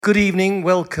Good evening,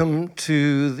 welcome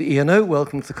to the ENO,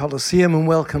 welcome to the Colosseum, and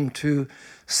welcome to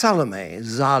Salome.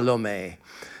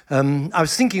 I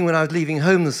was thinking when I was leaving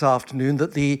home this afternoon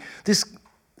that this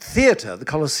theatre, the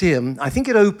Colosseum, I think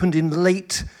it opened in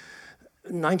late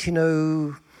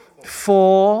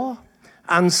 1904,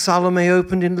 and Salome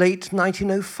opened in late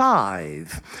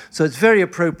 1905. So it's very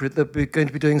appropriate that we're going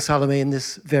to be doing Salome in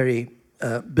this very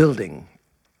building.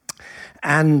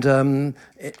 And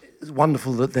it's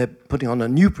wonderful that they're putting on a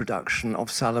new production of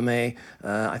Salome,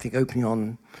 I think opening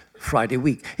on Friday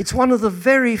week. It's one of the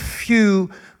very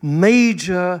few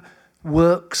major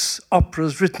works,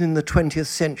 operas written in the 20th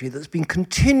century that's been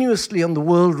continuously on the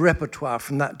world repertoire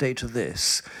from that day to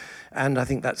this. And I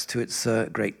think that's to its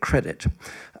great credit.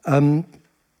 The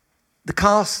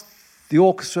cast, the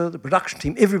orchestra, the production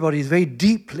team, everybody is very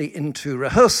deeply into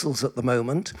rehearsals at the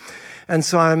moment. And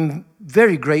so I'm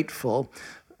very grateful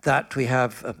that we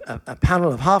have a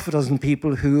panel of half a dozen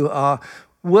people who are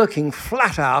working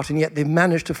flat out, and yet they've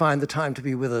managed to find the time to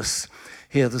be with us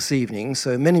here this evening.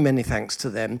 So many, many thanks to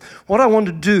them. What I want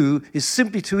to do is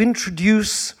simply to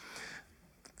introduce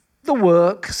the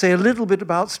work, say a little bit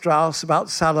about Strauss,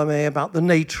 about Salome, about the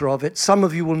nature of it. Some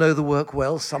of you will know the work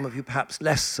well, some of you perhaps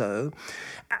less so.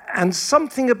 And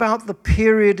something about the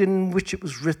period in which it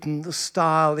was written, the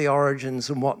style, the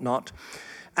origins and whatnot.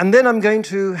 And then I'm going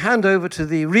to hand over to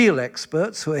the real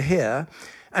experts who are here,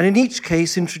 and in each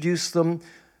case introduce them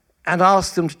and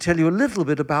ask them to tell you a little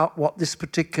bit about what this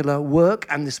particular work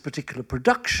and this particular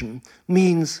production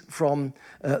means from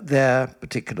their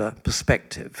particular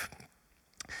perspective.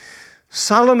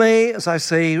 Salome, as I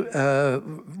say,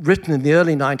 written in the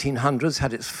early 1900s,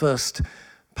 had its first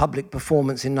public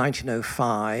performance in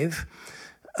 1905.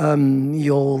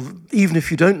 Even if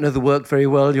you don't know the work very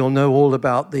well, you'll know all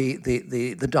about the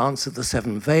Dance of the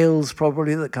Seven Veils,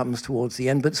 probably, that comes towards the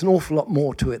end, but it's an awful lot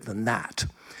more to it than that.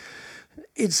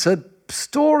 It's a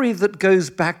story that goes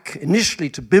back initially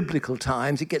to biblical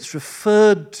times. It gets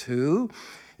referred to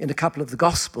in a couple of the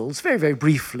Gospels, very, very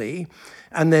briefly,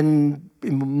 and then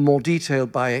in more detail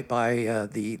by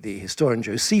the historian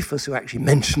Josephus, who actually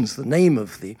mentions the name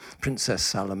of the Princess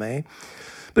Salome.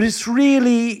 But it's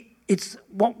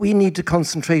what we need to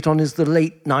concentrate on is the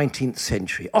late 19th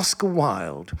century. Oscar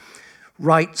Wilde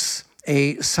writes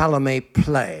a Salome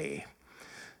play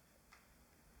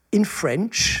in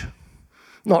French.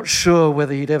 Not sure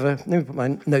whether he'd ever... Let me put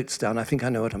my notes down. I think I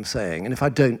know what I'm saying. And if I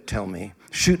don't, tell me.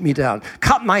 Shoot me down.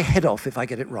 Cut my head off if I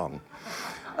get it wrong.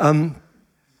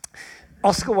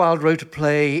 Oscar Wilde wrote a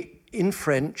play in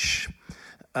French,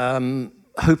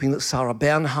 hoping that Sarah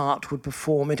Bernhardt would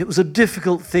perform it. It was a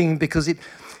difficult thing because it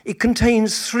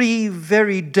contains three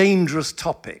very dangerous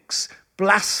topics: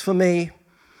 blasphemy,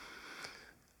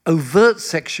 overt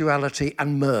sexuality,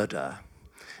 and murder.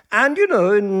 And,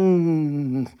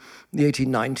 in the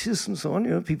 1890s and so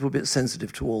on, people were a bit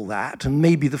sensitive to all that, and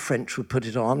maybe the French would put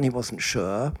it on, he wasn't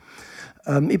sure.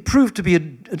 It proved to be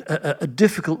a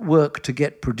difficult work to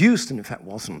get produced, and in fact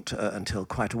wasn't until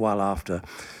quite a while after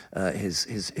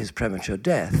his premature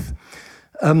death.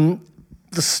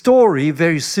 The story,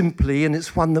 very simply, and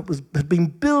it's one that had been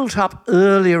built up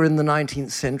earlier in the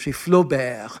 19th century.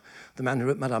 Flaubert, the man who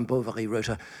wrote Madame Bovary, wrote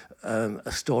a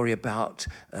story about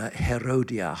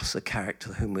Herodias, a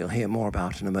character whom we'll hear more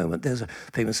about in a moment. There's a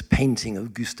famous painting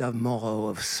of Gustave Moreau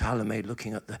of Salome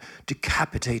looking at the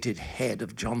decapitated head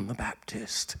of John the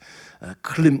Baptist.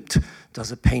 Klimt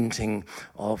does a painting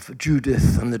of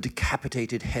Judith and the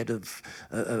decapitated head of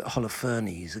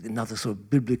Holofernes, another sort of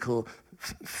biblical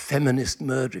feminist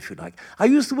murder, if you like. I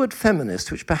use the word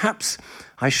feminist, which perhaps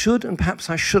I should and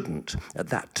perhaps I shouldn't at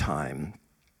that time.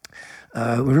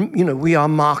 We are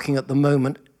marking at the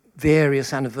moment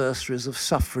various anniversaries of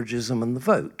suffragism and the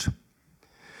vote.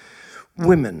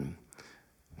 Women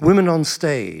on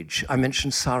stage. I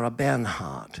mentioned Sarah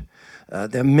Bernhardt.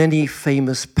 There are many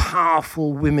famous,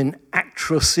 powerful women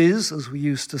actresses, as we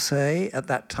used to say at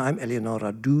that time.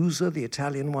 Eleonora Duse, the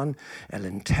Italian one,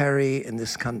 Ellen Terry in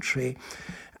this country.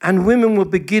 And women were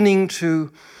beginning to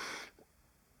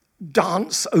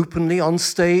dance openly on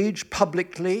stage,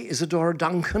 publicly. Isadora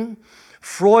Duncan.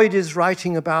 Freud is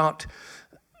writing about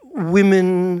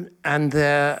women and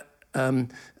their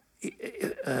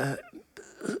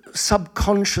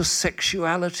subconscious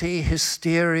sexuality,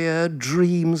 hysteria,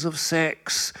 dreams of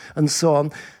sex, and so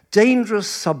on. Dangerous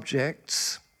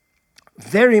subjects,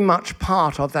 very much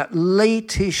part of that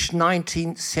late-ish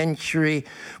 19th century.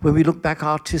 When we look back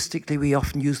artistically, we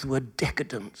often use the word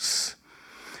decadence.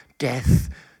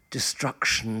 Death,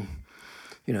 destruction,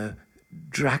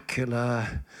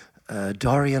 Dracula,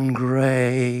 Dorian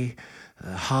Gray,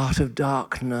 Heart of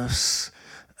Darkness,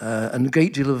 and a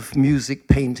great deal of music,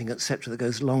 painting, etc., that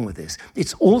goes along with this.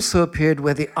 It's also a period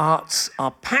where the arts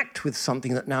are packed with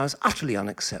something that now is utterly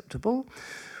unacceptable,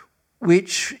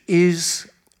 which is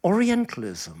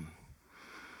Orientalism.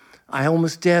 I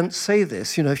almost daren't say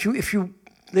this. You know, if you,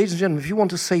 ladies and gentlemen, if you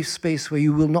want a safe space where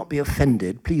you will not be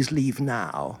offended, please leave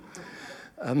now.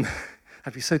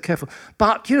 I'd be so careful.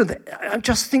 But, you know, I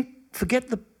just think, forget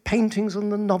the paintings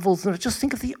and the novels, and just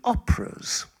think of the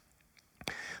operas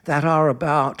that are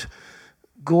about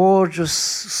gorgeous,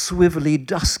 swivelly,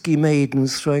 dusky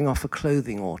maidens throwing off a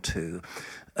clothing or two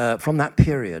from that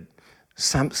period.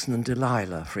 Samson and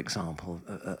Delilah, for example,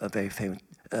 a very famous.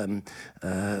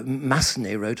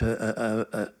 Massenet wrote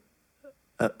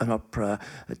an opera,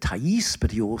 Thais,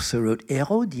 but he also wrote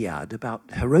Hérodiade about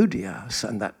Herodias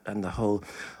and the whole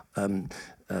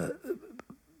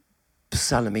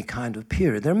Salome kind of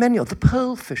period. There are many of the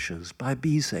Pearl Fishers by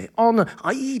Bizet, on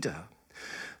Aida.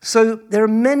 So there are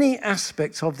many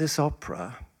aspects of this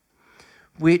opera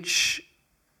which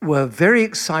were very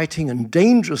exciting and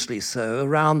dangerously so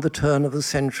around the turn of the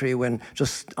century, when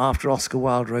just after Oscar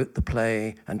Wilde wrote the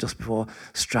play and just before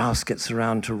Strauss gets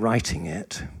around to writing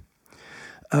it,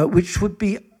 which would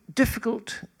be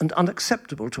difficult and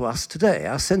unacceptable to us today.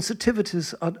 Our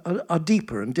sensitivities are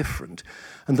deeper and different,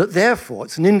 and that therefore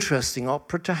it's an interesting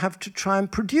opera to have to try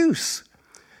and produce,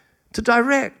 to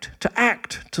direct, to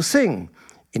act, to sing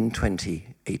in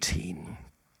 2018.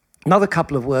 Another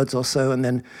couple of words or so, and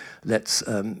then let's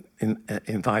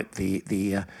invite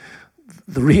the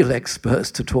real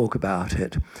experts to talk about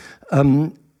it.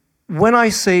 When I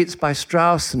say it's by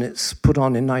Strauss and it's put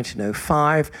on in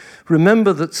 1905,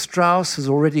 remember that Strauss has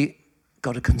already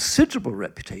got a considerable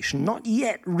reputation, not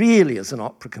yet really as an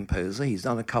opera composer. He's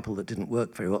done a couple that didn't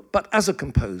work very well, but as a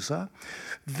composer,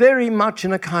 very much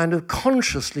in a kind of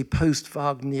consciously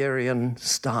post-Wagnerian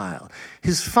style.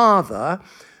 His father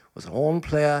was a horn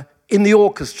player in the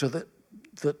orchestra that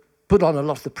put on a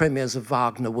lot of the premieres of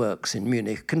Wagner works in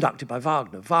Munich, conducted by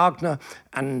Wagner. Wagner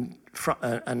and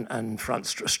Franz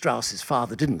Strauss's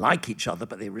father didn't like each other,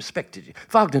 but they respected it.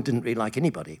 Wagner didn't really like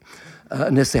anybody,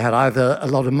 unless they had either a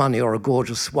lot of money or a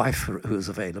gorgeous wife who was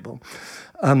available.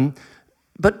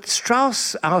 But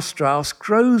Strauss, our Strauss,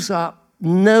 grows up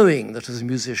knowing that as a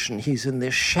musician he's in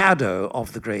the shadow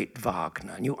of the great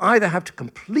Wagner. And you either have to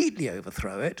completely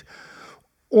overthrow it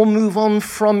or move on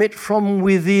from it from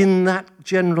within that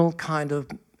general kind of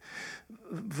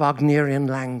Wagnerian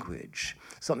language.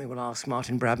 Something we'll ask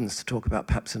Martin Brabants to talk about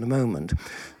perhaps in a moment.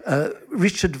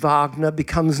 Richard Wagner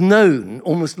becomes known,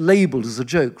 almost labeled as a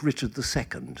joke, Richard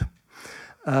II.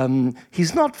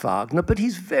 He's not Wagner, but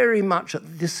he's very much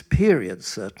at this period,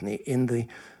 certainly,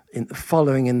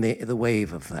 following in the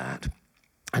wave of that.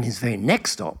 And his very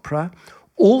next opera,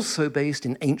 also based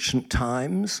in ancient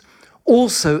times,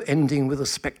 also ending with a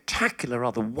spectacular,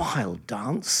 rather wild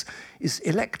dance, is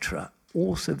Elektra,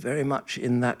 also very much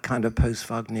in that kind of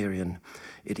post-Wagnerian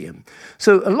idiom.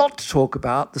 So a lot to talk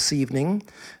about this evening.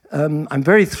 I'm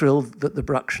very thrilled that the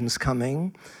production's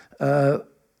coming.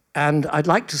 And I'd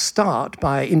like to start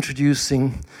by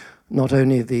introducing not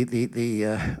only the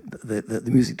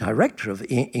music director of the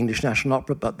English National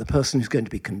Opera, but the person who's going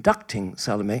to be conducting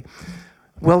Salome.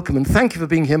 Welcome and thank you for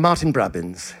being here, Martin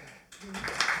Brabants.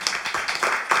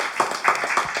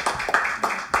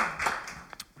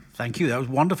 Thank you. That was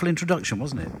a wonderful introduction,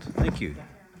 wasn't it? Thank you,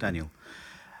 Daniel.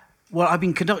 Well, I've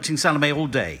been conducting Salome all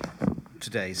day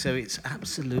today, so it's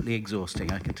absolutely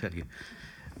exhausting, I can tell you.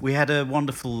 We had a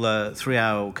wonderful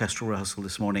 3-hour orchestral rehearsal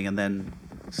this morning, and then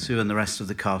Sue and the rest of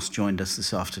the cast joined us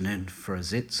this afternoon for a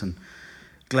zitz, and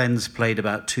Glenn's played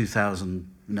about 2,000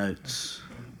 notes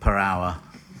per hour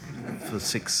for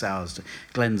 6 hours.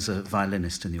 Glenn's a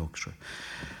violinist in the orchestra.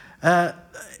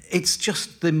 It's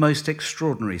just the most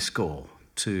extraordinary score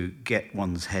to get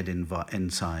one's head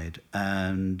inside.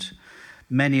 And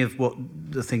many of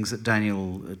the things that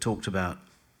Daniel talked about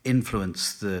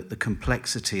influence the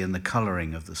complexity and the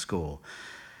colouring of the score.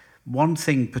 One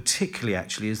thing particularly,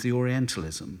 actually, is the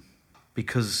Orientalism,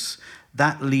 because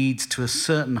that leads to a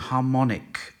certain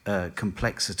harmonic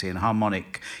complexity and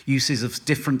harmonic uses of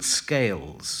different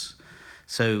scales.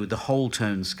 So the whole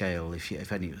tone scale,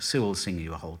 if any, Sue will sing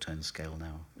you a whole tone scale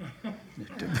now.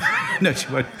 No,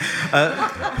 she won't.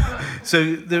 So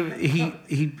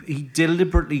he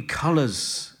deliberately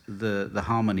colours the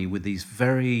harmony with these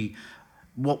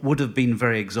what would have been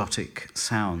very exotic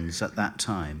sounds at that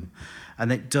time,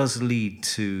 and it does lead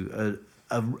to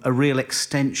a real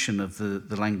extension of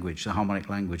the language, the harmonic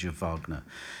language of Wagner.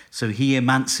 So he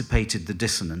emancipated the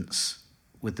dissonance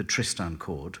with the Tristan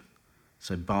chord.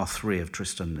 So bar 3 of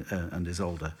Tristan and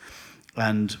Isolde,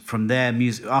 And from there,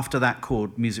 music, after that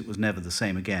chord, music was never the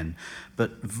same again.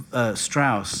 But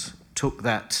Strauss took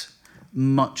that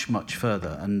much, much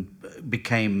further and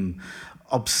became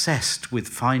obsessed with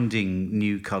finding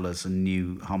new colours and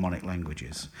new harmonic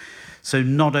languages. So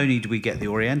not only do we get the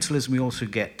Orientalism, we also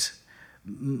get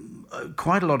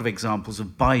quite a lot of examples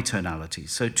of bitonality,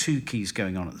 so two keys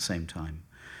going on at the same time,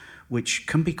 which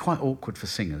can be quite awkward for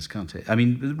singers, can't it? I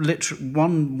mean,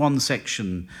 one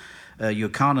section,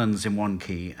 Iokanan's in one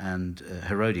key and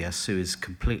Herodias, who is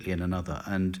completely in another,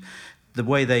 and the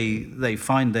way they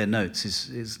find their notes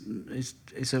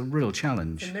is a real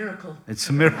challenge. It's a miracle. It's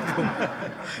a miracle.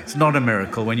 It's not a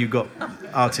miracle when you've got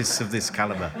artists of this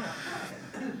caliber.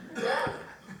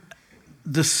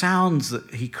 The sounds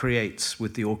that he creates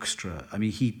with the orchestra, I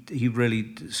mean, he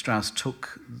really, Strauss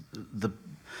took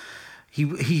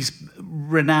he's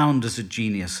renowned as a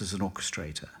genius as an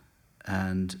orchestrator,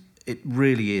 and it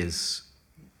really is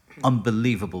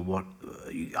unbelievable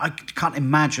I can't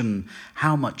imagine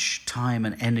how much time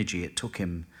and energy it took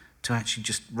him to actually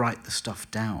just write the stuff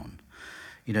down.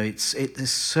 You know, it's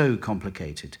so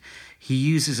complicated. He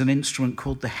uses an instrument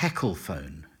called the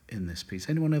Heckelphone in this piece.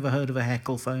 Anyone ever heard of a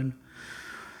Heckelphone?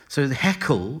 So the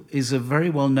Heckel is a very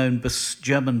well-known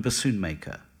German bassoon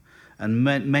maker, and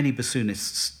many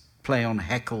bassoonists play on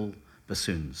Heckel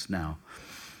bassoons now.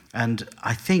 And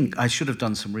I think, I should have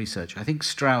done some research, I think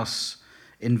Strauss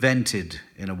invented,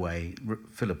 in a way,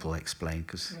 Philip will explain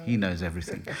because he knows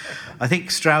everything. I think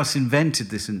Strauss invented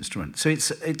this instrument. So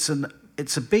it's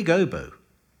a big oboe,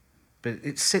 but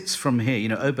it sits from here. You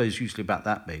know, oboe is usually about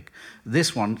that big.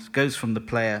 This one goes from the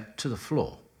player to the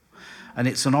floor, and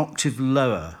it's an octave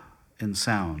lower in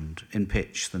sound, in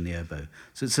pitch, than the oboe.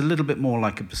 So it's a little bit more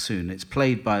like a bassoon. It's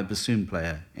played by a bassoon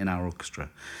player in our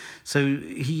orchestra. So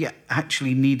he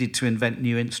actually needed to invent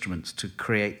new instruments to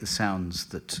create the sounds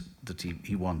that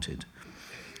he wanted.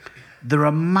 There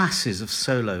are masses of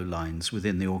solo lines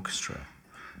within the orchestra.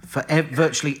 For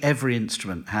virtually every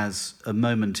instrument has a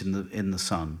moment in the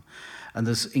sun, and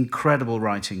there's incredible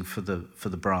writing for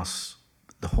the brass,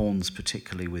 the horns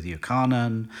particularly with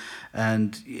Iokanan,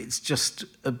 and it's just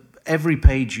every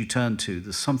page you turn to,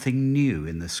 there's something new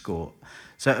in this score.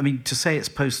 So, I mean, to say it's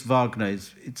post-Wagner,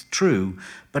 it's true,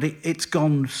 but it's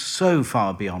gone so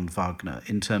far beyond Wagner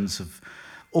in terms of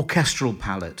orchestral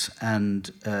palette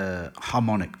and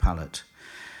harmonic palette.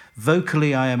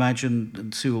 Vocally, I imagine,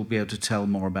 and Sue will be able to tell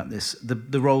more about this,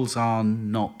 the roles are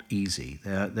not easy.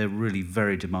 They're really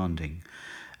very demanding.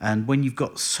 And when you've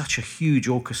got such a huge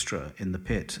orchestra in the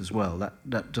pit as well,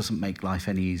 that doesn't make life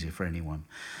any easier for anyone.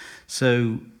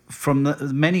 So from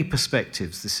the many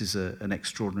perspectives, this is an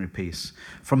extraordinary piece.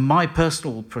 From my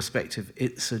personal perspective,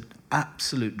 it's an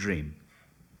absolute dream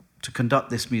to conduct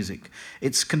this music.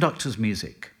 It's conductor's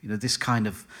music. You know, this kind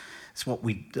of,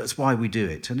 that's why we do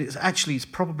it. And it's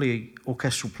probably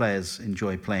orchestral players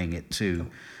enjoy playing it too,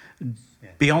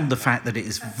 beyond the fact that it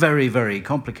is very, very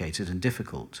complicated and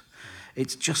difficult.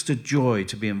 It's just a joy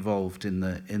to be involved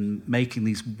in making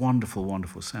these wonderful,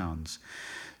 wonderful sounds.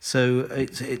 So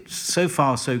it's so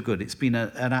far so good. It's been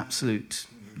an absolute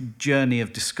journey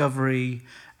of discovery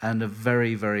and a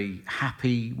very, very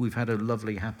happy. We've had a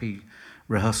lovely, happy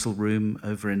rehearsal room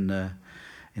over in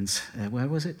where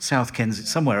was it? South Kensington,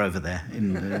 somewhere over there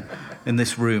in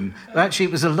this room. Actually,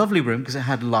 it was a lovely room because it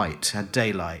had light, had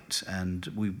daylight, and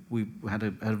we had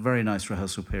a very nice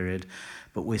rehearsal period.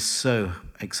 But we're so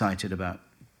excited about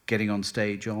getting on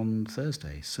stage on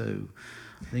Thursday. So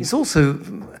I think it's also,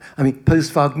 I mean,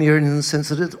 post-Wagnerian in the sense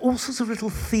that it's all sorts of little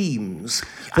themes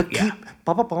that keep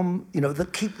that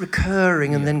keep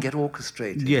recurring and then get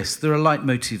orchestrated. Yes, there are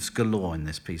leitmotifs galore in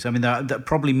this piece. I mean, there are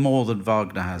probably more than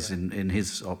Wagner has in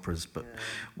his operas, but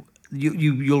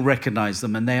you'll recognise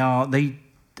them, and I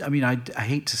mean, I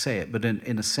hate to say it, but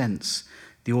in a sense,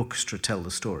 the orchestra tell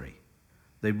the story.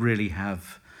 They really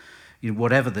have, you know,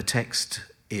 whatever the text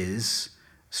is,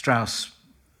 Strauss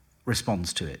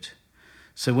responds to it.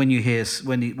 So when you hear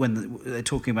when they're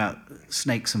talking about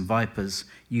snakes and vipers,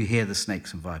 you hear the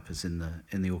snakes and vipers in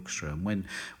the orchestra. And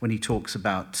when he talks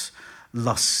about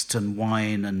lust and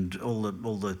wine and all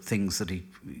the things that he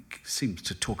seems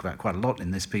to talk about quite a lot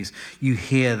in this piece, you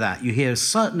hear that. You hear a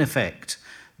certain effect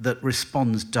that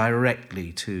responds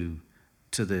directly to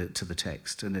the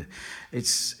text, and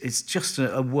it's just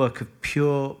a work of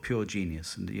pure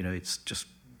genius. And you know, it's just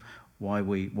why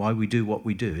we do what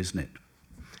we do, isn't it?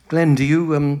 Glenn, do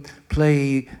you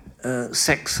play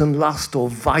sex and lust, or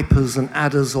vipers and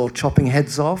adders, or chopping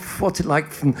heads off? What's it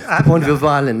like from the point of a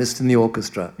violinist in the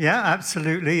orchestra? Yeah,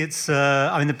 absolutely. It's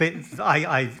I mean, the bit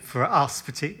I for us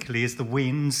particularly is the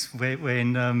winds. We're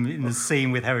in the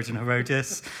scene with Herod and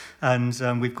Herodias,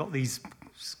 and we've got these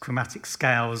chromatic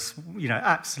scales. You know,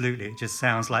 absolutely, it just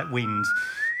sounds like wind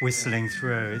whistling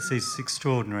through. It's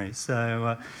extraordinary.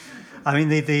 So, I mean,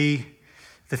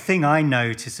 the thing I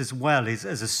noticed as well is,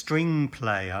 as a string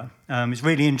player, it's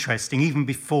really interesting. Even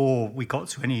before we got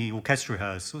to any orchestra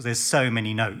rehearsals, there's so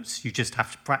many notes. You just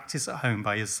have to practice at home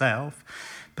by yourself.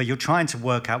 But you're trying to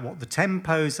work out what the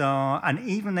tempos are, and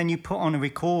even then you put on a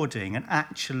recording, and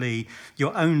actually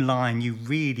your own line you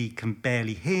really can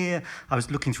barely hear. I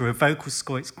was looking through a vocal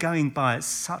score, it's going by at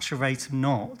such a rate of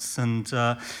knots, and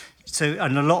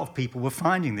and a lot of people were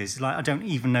finding this. Like, I don't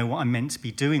even know what I'm meant to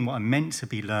be doing, what I'm meant to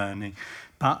be learning.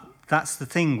 But that's the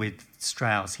thing with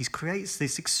Strauss. He creates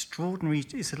this extraordinary,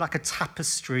 it's like a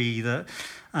tapestry that,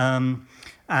 and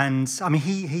I mean,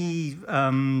 he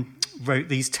wrote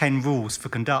these 10 rules for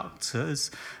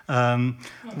conductors,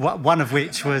 one of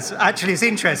which was, actually it's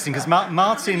interesting because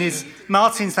Martin's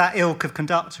that ilk of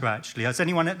conductor, actually. There's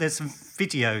some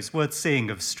videos worth seeing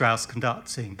of Strauss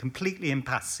conducting, completely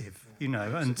impassive, you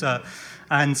know,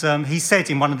 and he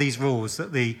said in one of these rules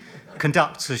that the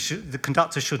conductor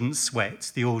shouldn't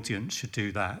sweat, the audience should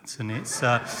do that, and it's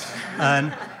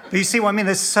but you see what I mean.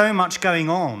 There's so much going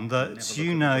on that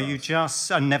you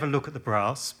just never look at the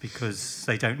brass because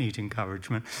they don't need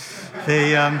encouragement.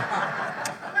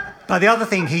 But the other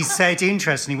thing he said,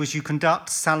 interestingly, was you conduct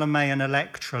Salome and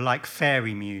Electra like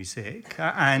fairy music,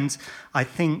 and I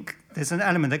think there's an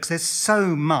element there because there's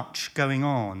so much going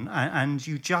on, and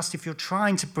you just, if you're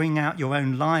trying to bring out your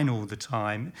own line all the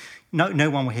time, no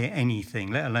one will hear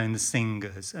anything, let alone the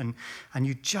singers, and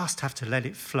you just have to let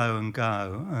it flow and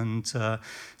go, and so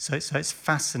it's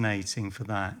fascinating for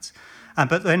that.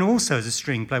 But then also as a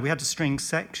string player, we had a string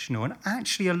sectional, and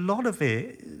actually a lot of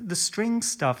it, the string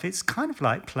stuff, it's kind of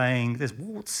like playing, there's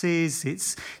waltzes,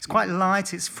 it's quite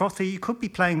light, it's frothy. You could be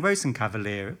playing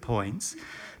Rosenkavalier at points.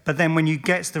 But then when you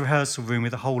get to the rehearsal room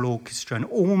with the whole orchestra, and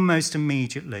almost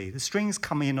immediately, the strings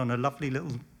come in on a lovely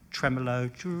little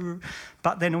tremolo,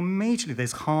 but then immediately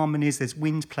there's harmonies, there's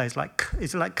wind plays,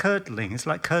 it's like curdling, it's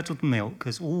like curdled milk.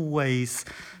 There's always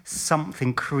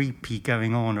something creepy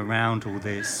going on around all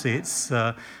this.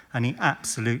 And he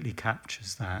absolutely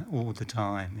captures that all the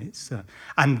time.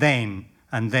 And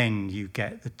then you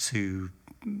get the two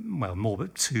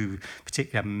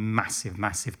particular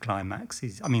massive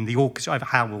climaxes. I mean, the orchestra,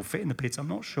 how will fit in the pit, I'm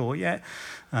not sure yet.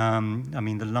 I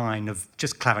mean, the line of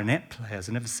just clarinet players,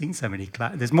 I've never seen so many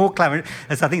there's more clarinet,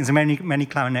 I think there's many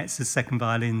clarinets as second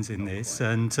violins in this,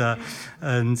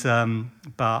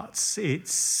 but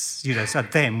it's, you know, so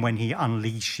then when he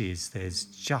unleashes, there's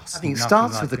just, I think it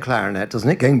starts like with the clarinet, doesn't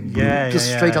it? Going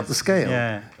straight up the scale.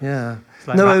 Yeah.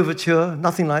 Like no overture,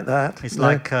 nothing like that. It's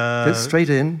goes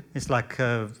straight in. It's like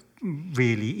a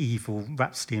really evil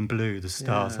Rhapsody in Blue, the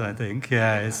start, I think.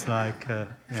 Yeah, it's like,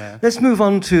 Let's move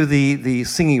on to the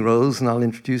singing roles, and I'll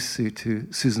introduce you to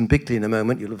Susan Bickley in a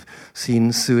moment. You'll have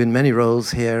seen Sue in many roles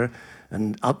here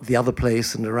and up the other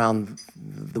place and around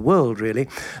the world, really.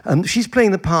 She's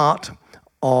playing the part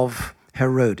of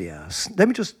Herodias. Let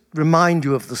me just remind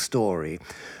you of the story.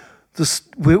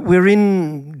 We're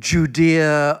in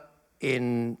Judea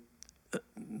in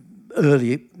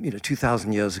early,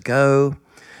 2,000 years ago,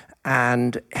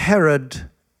 and Herod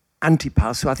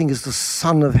Antipas, who I think is the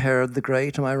son of Herod the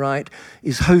Great, am I right,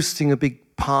 is hosting a big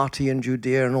party in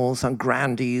Judea, and all some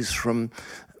grandees from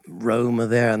Rome are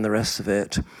there and the rest of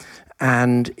it.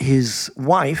 And his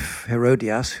wife,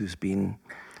 Herodias, who's been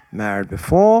married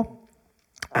before,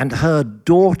 and her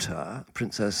daughter,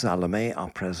 Princess Salome, are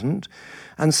present,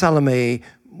 and Salome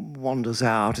wanders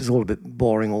out. It's all a bit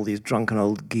boring, all these drunken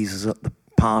old geezers at the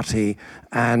party,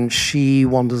 and she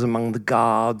wanders among the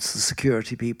guards, the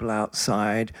security people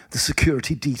outside, the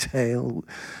security detail,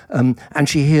 and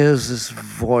she hears this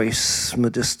voice from a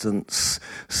distance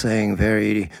saying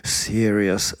very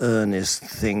serious, earnest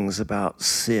things about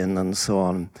sin and so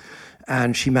on.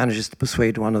 And she manages to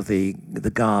persuade one of the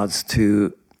guards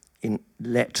to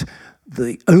let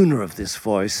the owner of this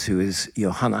voice, who is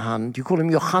Yohanan, do you call him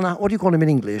Yohanan? What do you call him in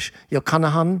English?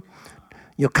 Yochanan,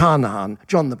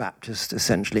 John the Baptist,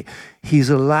 essentially. He's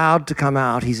allowed to come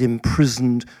out. He's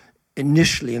imprisoned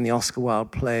initially in the Oscar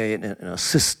Wilde play in a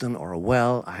cistern or a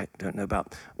well. I don't know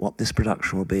about what this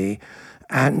production will be.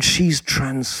 And she's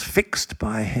transfixed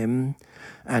by him,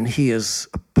 and he is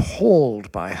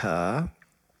appalled by her.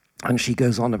 And she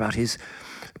goes on about his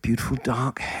beautiful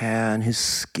dark hair and his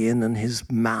skin and his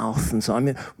mouth and so, I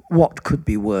mean, what could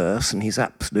be worse? And he's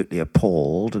absolutely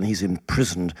appalled, and he's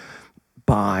imprisoned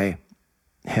by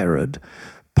Herod,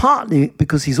 partly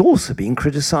because he's also been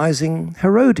criticizing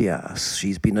Herodias.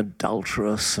 She's been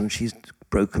adulterous and she's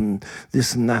broken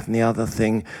this and that and the other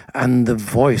thing, and the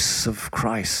voice of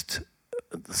Christ,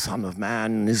 the Son of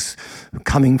Man, is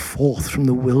coming forth from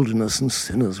the wilderness, and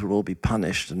sinners will all be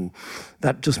punished, and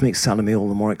that just makes Salome all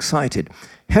the more excited.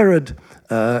 Herod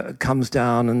comes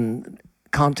down and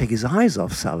can't take his eyes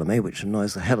off Salome, which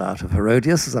annoys the hell out of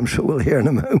Herodias, as I'm sure we'll hear in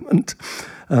a moment.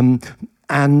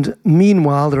 And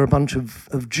meanwhile, there are a bunch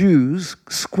of Jews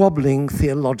squabbling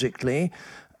theologically.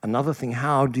 Another thing,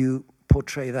 how do you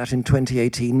portray that in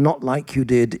 2018? Not like you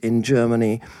did in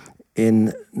Germany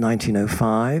in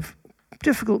 1905.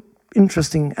 Difficult,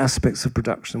 interesting aspects of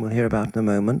production we'll hear about in a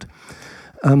moment.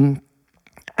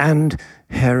 And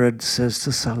Herod says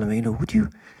to Salome, would you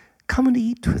come and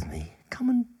eat with me? Come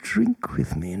and drink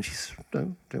with me. And she says,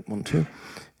 no, don't want to.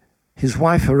 His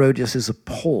wife Herodias is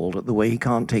appalled at the way he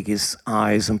can't take his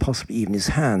eyes and possibly even his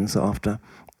hands off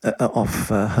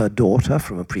her daughter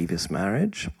from a previous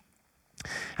marriage.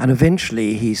 And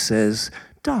eventually he says,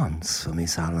 dance for me,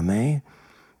 Salome.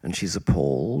 And she's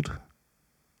appalled.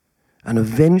 And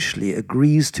eventually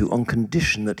agrees to, on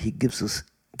condition that he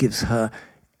gives her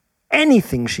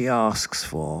anything she asks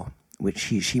for, which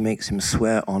she makes him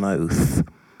swear on oath.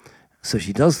 So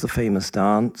she does the famous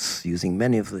dance, using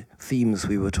many of the themes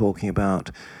we were talking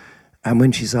about. And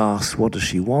when she's asked, what does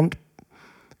she want?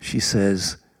 She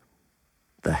says,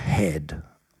 the head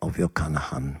of your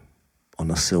Canaan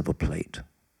on a silver plate.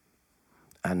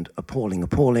 And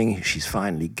appalling, she's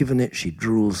finally given it, she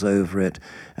drools over it,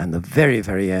 and the very,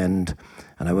 very end,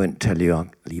 and I won't tell you, I'll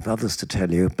leave others to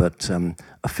tell you, but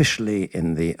officially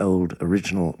in the old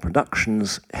original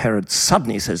productions, Herod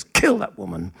suddenly says, kill that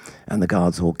woman, and the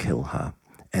guards all kill her.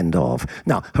 End of.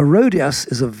 Now, Herodias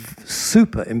is a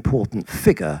super important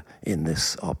figure in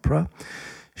this opera.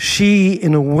 She,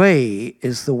 in a way,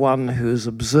 is the one who's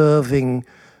observing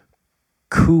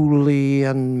coolly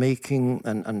and making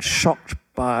and shocked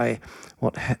by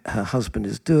what her husband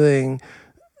is doing,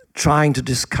 trying to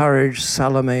discourage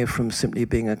Salome from simply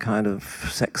being a kind of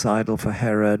sex idol for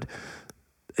Herod,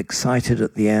 excited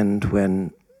at the end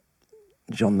when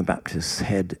John the Baptist's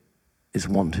head is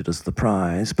wanted as the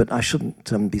prize. But I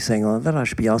shouldn't be saying all that. I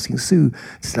should be asking Sue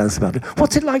to tell us about it.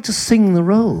 What's it like to sing the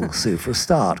role, Sue, for a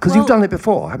start? Because you've done it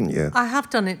before, haven't you? I have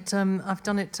done it. I've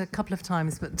done it a couple of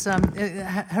times. But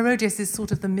Herodias is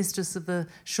sort of the mistress of the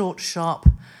short, sharp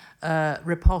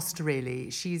riposte,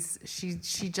 really. She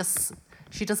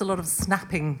does a lot of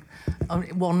snapping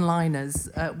one-liners,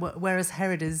 whereas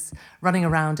Herod is running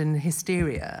around in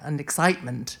hysteria and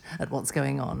excitement at what's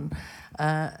going on.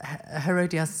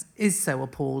 Herodias is so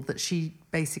appalled that she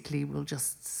basically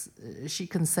she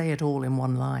can say it all in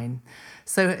one line.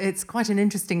 So it's quite an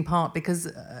interesting part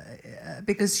because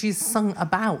she's sung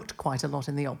about quite a lot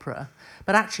in the opera.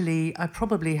 But actually, I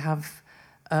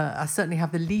certainly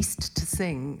have the least to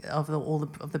sing of all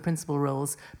the principal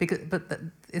roles, but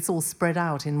it's all spread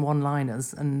out in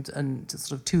one-liners and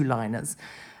sort of two-liners.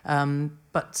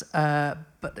 But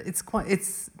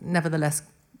it's nevertheless,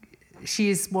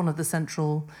 she is one of the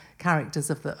central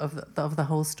characters of the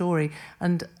whole story,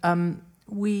 and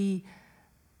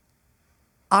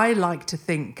I like to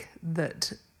think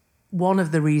that one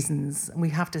of the reasons, and we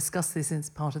have discussed this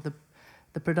as part of the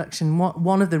production,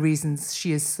 one of the reasons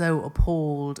she is so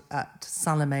appalled at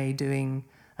Salome doing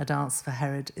a dance for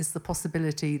Herod is the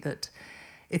possibility that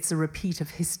it's a repeat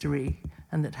of history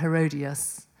and that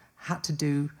Herodias had to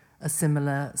do a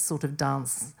similar sort of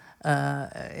dance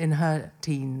in her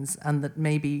teens and that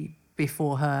maybe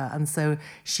before her. And so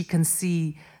she can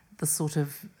see the sort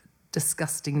of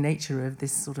disgusting nature of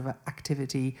this sort of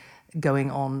activity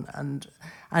going on,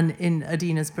 and in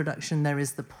Adina's production there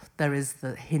is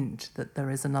the hint that there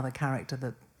is another character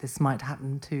that this might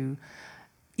happen to,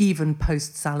 even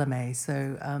post Salome.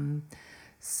 So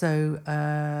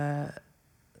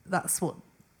that's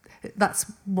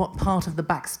what part of the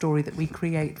backstory that we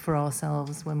create for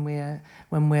ourselves when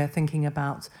we're thinking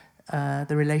about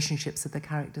the relationships of the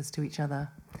characters to each other.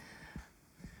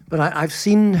 But I've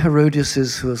seen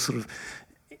Herodiases who are sort of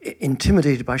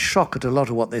intimidated by shock at a lot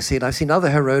of what they see. And I've seen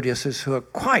other Herodiases who are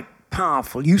quite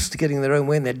powerful, used to getting their own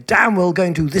way, and they're damn well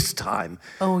going to this time.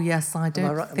 Oh, yes, I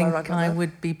don't think I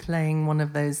would be playing one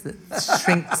of those that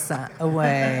shrinks that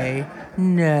away.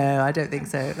 No, I don't think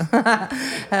so.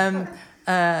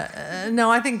 No,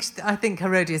 I think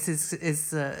Herodias is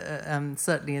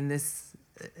certainly in this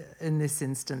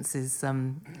instance is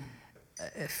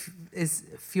is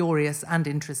furious and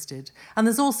interested. And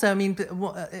there's also, I mean,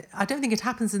 I don't think it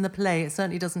happens in the play. It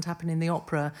certainly doesn't happen in the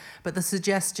opera. But the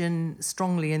suggestion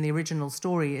strongly in the original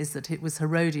story is that it was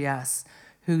Herodias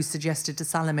who suggested to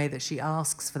Salome that she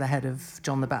asks for the head of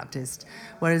John the Baptist,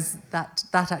 whereas that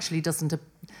actually doesn't.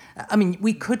 I mean,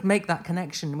 we could make that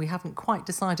connection. We haven't quite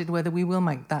decided whether we will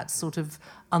make that sort of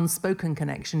unspoken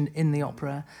connection in the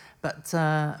opera,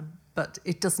 but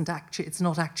it doesn't actually. It's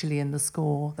not actually in the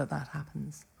score that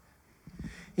happens.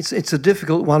 It's a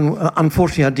difficult one.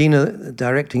 Unfortunately, Adina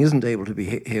directing isn't able to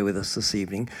be here with us this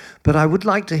evening, but I would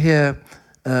like to hear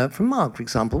from Mark, for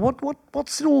example.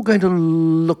 What's it all going to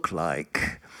look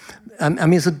like? I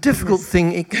mean, it's a difficult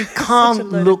thing. It can't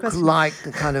look like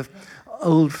the kind of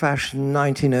old-fashioned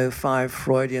 1905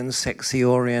 Freudian sexy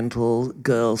Oriental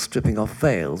girl stripping off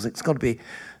veils. It's got to be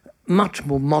much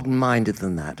more modern-minded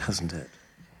than that, hasn't it?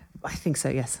 I think so,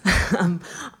 yes.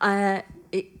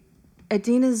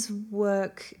 Adina's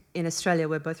work in Australia,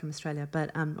 we're both from Australia, but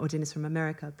or Adina's from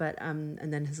America, but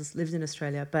and then has lived in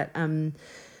Australia. But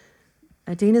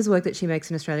Adina's work that she makes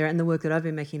in Australia, and the work that I've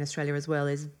been making in Australia as well,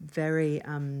 is very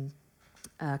kind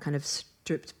of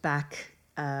stripped back,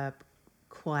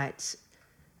 quite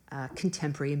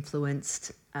contemporary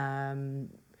influenced, kind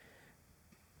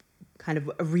of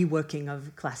a reworking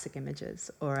of classic images,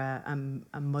 or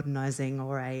a modernizing,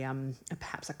 or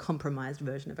perhaps a compromised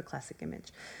version of a classic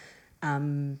image.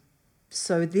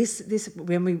 So this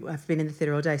when I've been in the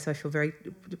theatre all day, so I feel a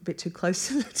bit too close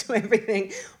to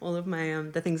everything, all of my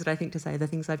the things that I think to say, the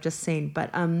things I've just seen. But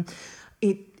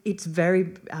it's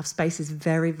very, our space is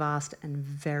very vast and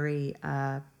very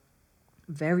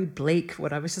very bleak.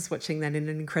 What I was just watching then in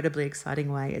an incredibly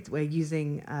exciting way. We're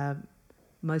using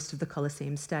most of the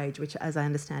Colosseum stage, which, as I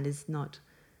understand, is not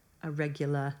a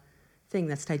regular thing.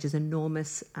 That stage is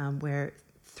enormous. We're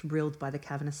thrilled by the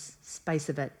cavernous space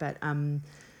of it, but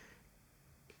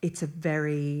it's a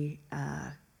very,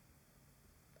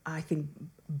 I think,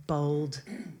 bold,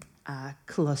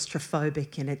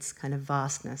 claustrophobic in its kind of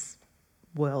vastness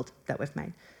world that we've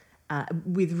made,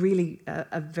 with really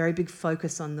a very big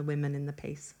focus on the women in the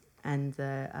piece, and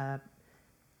a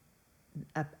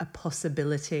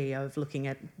possibility of looking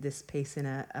at this piece in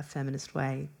a feminist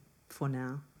way for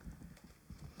now.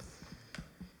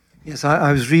 Yes,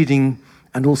 I was reading,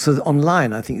 and also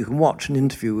online, I think you can watch an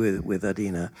interview with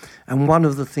Adina, and one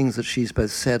of the things that she's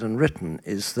both said and written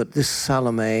is that this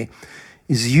Salome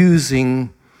is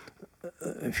using,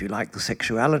 if you like, the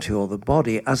sexuality or the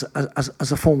body as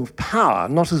a form of power,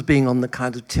 not as being on the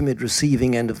kind of timid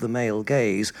receiving end of the male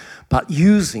gaze, but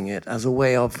using it as a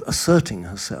way of asserting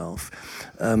herself,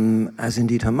 as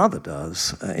indeed her mother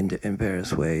does in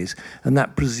various ways. And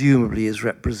that presumably is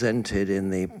represented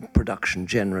in the production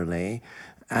generally.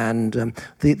 And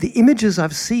the images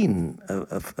I've seen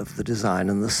of the design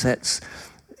and the sets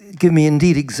give me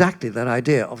indeed exactly that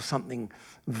idea of something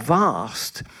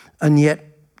vast, and yet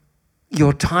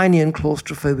you're tiny and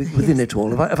claustrophobic within it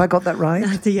all. Have I got that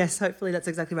right? Yes, hopefully that's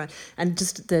exactly right. And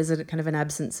just there's a kind of an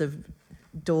absence of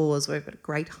doors. We've got a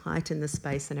great height in the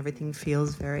space, and everything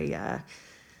feels very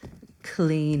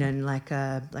clean and like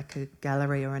a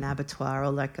gallery or an abattoir,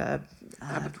 or like a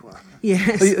Abattoir.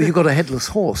 Yes. Oh, you've got a headless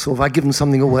horse, or have I given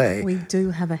something away? We do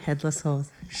have a headless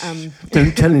horse.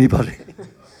 Don't tell anybody.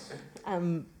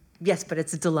 Yes, but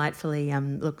it's a delightfully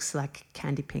looks like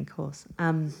candy pink horse.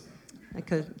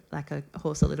 Like a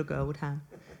horse a little girl would have,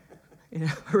 in a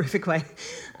horrific way.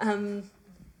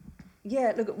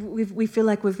 Yeah, look, we feel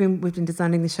like we've been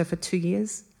designing this show for 2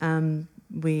 years.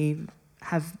 We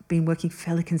have been working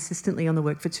fairly consistently on the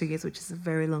work for 2 years, which is a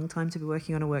very long time to be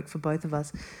working on a work for both of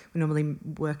us. We normally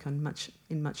work on much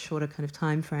shorter kind of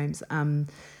time frames.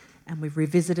 And we've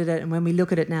revisited it, and when we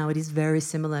look at it now, it is very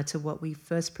similar to what we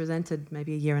first presented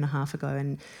maybe a year and a half ago,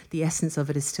 and the essence of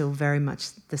it is still very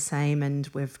much the same, and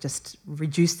we've just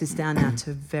reduced this down now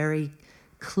to very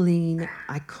clean,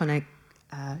 iconic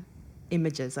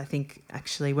images. I think,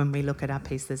 actually, when we look at our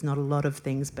piece, there's not a lot of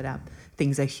things, but our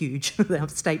things are huge. Our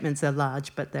statements are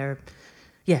large, but they're,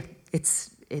 yeah, it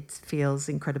feels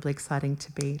incredibly exciting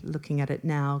to be looking at it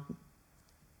now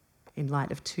in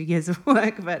light of 2 years of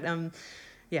work, but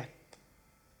yeah.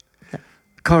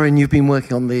 Corinne, you've been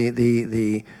working on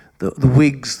the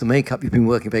wigs, the makeup. You've been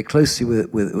working very closely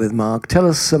with Mark. Tell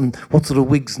us what sort of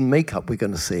wigs and makeup we're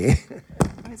going to see.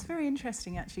 It's very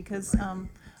interesting, actually, because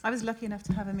I was lucky enough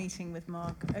to have a meeting with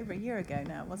Mark over a year ago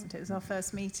now, wasn't it? It was our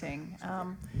first meeting.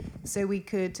 So we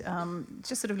could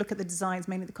just sort of look at the designs,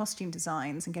 mainly the costume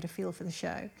designs, and get a feel for the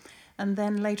show. And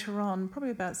then later on, probably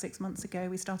about 6 months ago,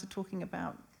 we started talking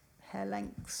about hair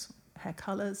lengths, hair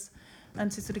colours, and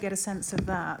to sort of get a sense of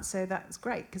that. So that's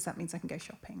great, because that means I can go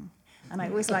shopping. And I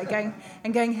always like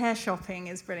going hair shopping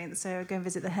is brilliant. So I go and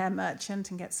visit the hair merchant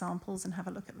and get samples and have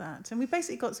a look at that. And we've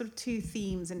basically got sort of two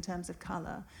themes in terms of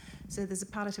colour. So there's a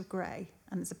palette of grey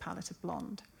and there's a palette of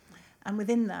blonde. And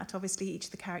within that, obviously, each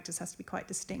of the characters has to be quite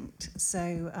distinct.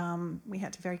 So we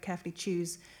had to very carefully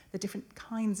choose the different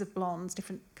kinds of blondes,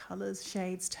 different colours,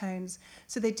 shades, tones,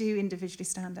 so they do individually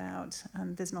stand out,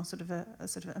 and there's not sort of a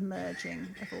sort of a merging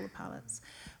of all the palettes.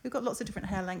 We've got lots of different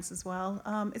hair lengths as well.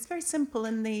 It's very simple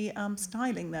in the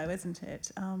styling, though, isn't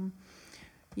it?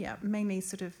 Yeah, mainly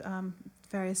sort of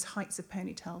various heights of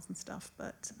ponytails and stuff.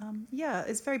 But yeah,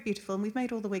 it's very beautiful. And we've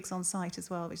made all the wigs on site as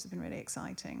well, which has been really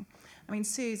exciting. I mean,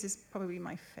 Sue's is probably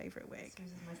my favourite wig.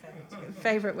 Sue's is my favourite.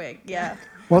 Favourite wig, yeah.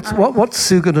 What's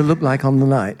Sue going to look like on the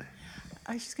night?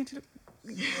 She's going to look...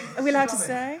 Are we allowed to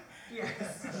say?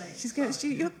 Yes. She's going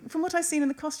to... From what I've seen in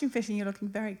the costume fitting, you're looking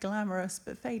very glamorous,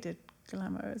 but faded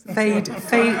glamour, isn't it?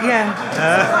 Fade, yeah.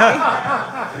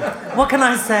 What can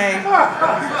I say?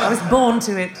 I was born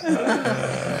to it.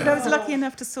 But I was lucky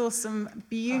enough to source some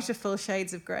beautiful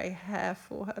shades of grey hair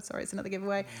for her. Sorry, it's another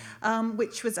giveaway.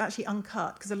 Which was actually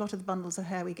uncut, because a lot of the bundles of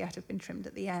hair we get have been trimmed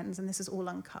at the ends, and this is all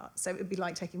uncut. So it would be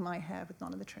like taking my hair with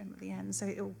none of the trim at the end. So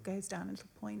it all goes down in little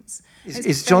points.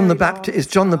 Is John the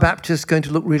Baptist going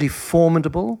to look really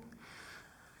formidable?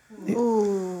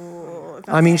 Ooh.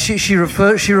 I mean, she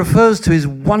refers to his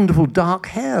wonderful dark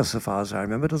hair, so far as I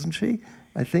remember, doesn't she?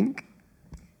 I think.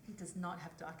 He does not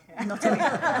have dark hair.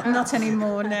 Not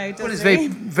anymore, no, does Well, it's he?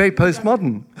 very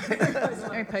postmodern. It's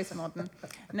very postmodern.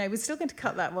 No, we're still going to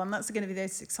cut that one. That's going to be the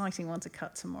most exciting one to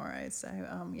cut tomorrow. So,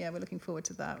 yeah, we're looking forward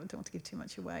to that. We don't want to give too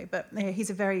much away. But yeah, he's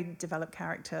a very developed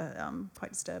character,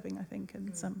 quite disturbing, I think,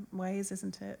 in some ways,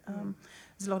 isn't it?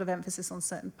 There's a lot of emphasis on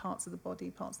certain parts of the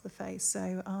body, parts of the face.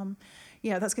 So,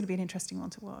 yeah, that's going to be an interesting one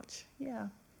to watch. Yeah.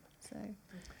 So.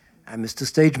 And Mr.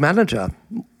 Stage Manager,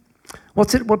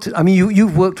 what's it? I mean,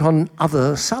 you've worked on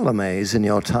other Salomés in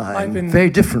your time, very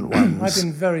different ones. I've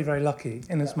been very, very lucky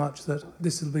in as much that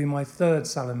this will be my third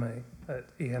Salomé at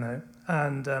ENO.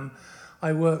 And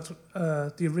I worked,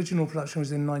 the original production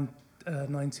was in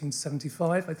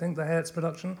 1975, I think, the Hertz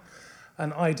production.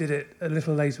 And I did it a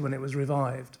little later when it was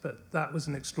revived, but that was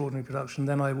an extraordinary production.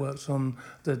 Then I worked on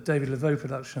the David Laveau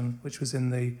production, which was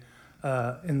in the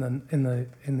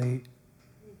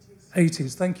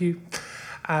 80s. Thank you.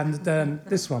 And then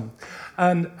this one,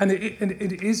 and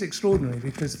it is extraordinary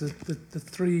because the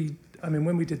three. I mean,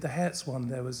 when we did the Hertz one,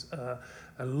 there was a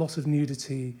lot of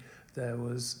nudity. There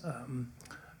was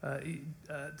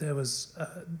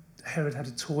Herod had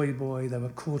a toy boy. There were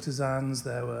courtesans.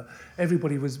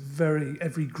 Everybody was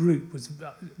every group was.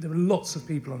 There were lots of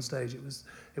people on stage.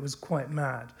 It was quite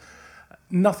mad.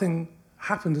 Nothing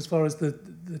happened as far as the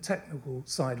technical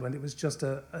side went. It was just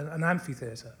an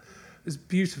amphitheatre. It was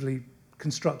beautifully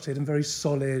constructed and very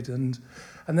solid. And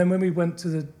then when we went to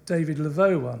the David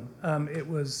Laveau one, it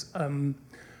was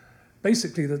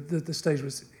basically the stage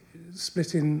was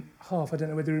split in half. I don't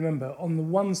know whether you remember. On the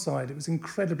one side, it was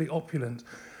incredibly opulent,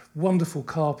 wonderful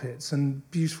carpets and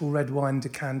beautiful red wine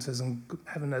decanters and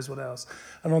heaven knows what else.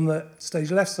 And on the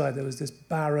stage left side, there was this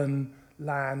barren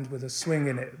land with a swing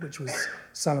in it, which was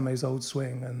Salomé's old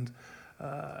swing. And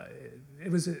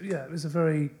it was a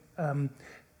very...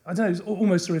 I don't know, it was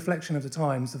almost a reflection of the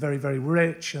times, the very, very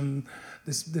rich and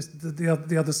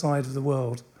the other side of the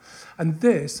world. And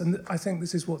I think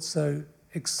this is what's so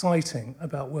exciting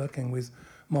about working with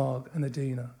Marg and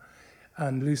Adina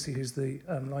and Lucy, who's the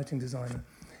lighting designer,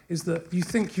 is that you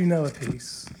think you know a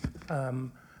piece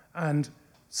and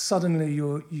suddenly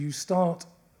you start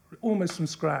almost from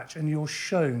scratch and you're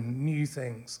shown new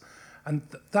things. And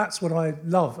that's what I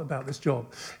love about this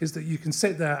job, is that you can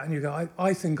sit there and you go,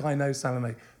 I think I know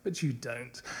Salomé, but you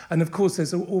don't. And of course,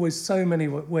 there's always so many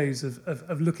ways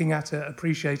of looking at it,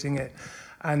 appreciating it,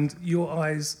 and your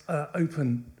eyes are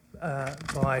open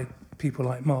by people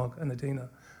like Marg and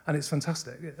Adina. And it's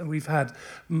fantastic. And we've had,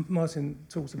 Martin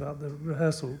talked about the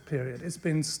rehearsal period. It's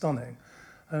been stunning.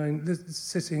 I mean,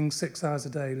 sitting 6 hours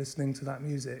a day listening to that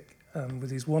music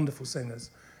with these wonderful singers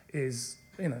is,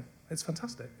 it's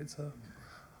fantastic.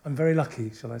 I'm very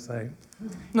lucky, shall I say?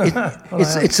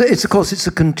 It's of course it's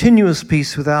a continuous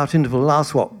piece without interval.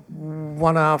 Lasts what,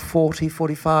 1 hour 40,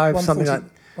 45, something like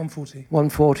 140.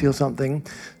 140 or something.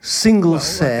 Single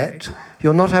set. Okay.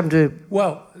 You're not having to.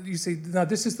 Well, you see, now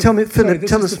this is. Tell me, Philip.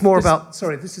 Tell us more about.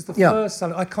 Sorry, this is the first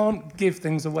Salomé. I can't give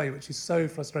things away, which is so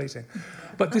frustrating.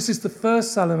 But this is the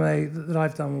first Salomé that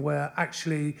I've done where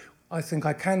actually I think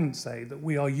I can say that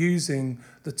we are using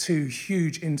the two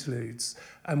huge interludes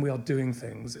and we are doing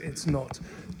things. It's not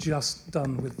just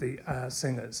done with the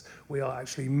singers. We are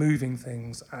actually moving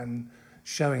things and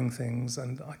showing things,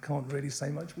 and I can't really say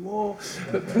much more.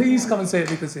 But please come and see it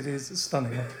because it is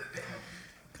stunning.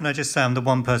 Can I just say I'm the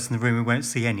one person in the room who won't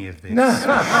see any of this? No.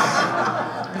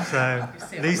 So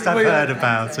at least I've heard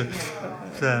about it.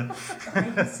 So.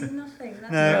 I see nothing.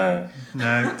 No.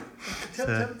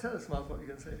 Tell us, Mark, what you're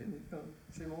going to say. Didn't you?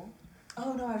 Say more?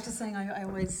 Oh no, I was just saying I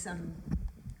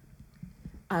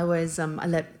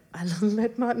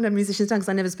let Martin and musicians down because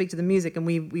I never speak to the music, and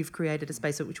we've created a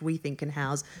space which we think can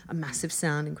house a massive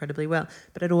sound incredibly well.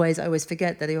 But I always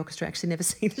forget that the orchestra actually never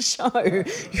see the show.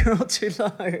 You're all too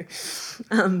low.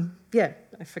 Yeah,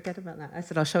 I forget about that. I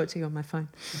said I'll show it to you on my phone.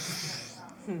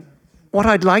 What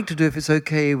I'd like to do, if it's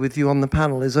okay with you on the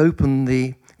panel, is open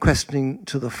the questioning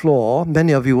to the floor.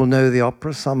 Many of you will know the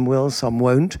opera, some will, some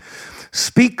won't.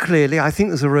 Speak clearly. I think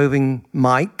there's a roving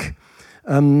mic.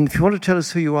 If you want to tell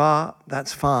us who you are,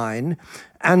 that's fine.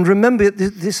 And remember,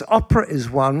 this opera is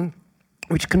one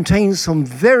which contains some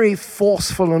very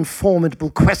forceful and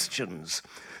formidable questions.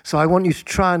 So I want you to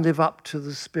try and live up to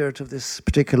the spirit of this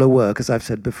particular work, as I've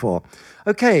said before.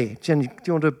 Okay, Jenny, do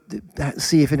you want to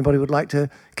see if anybody would like to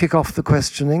kick off the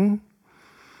questioning?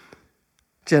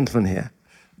 Gentleman here.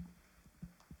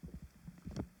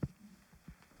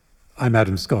 I'm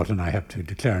Adam Scott, and I have to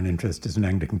declare an interest as an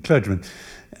Anglican clergyman.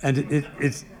 And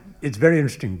it's very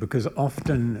interesting because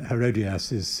often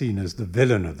Herodias is seen as the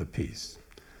villain of the piece.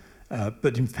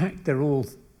 But in fact, they're all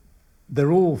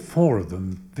four of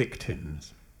them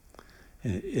victims,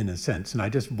 in a sense. And I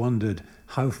just wondered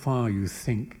how far you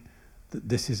think that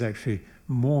this is actually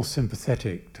more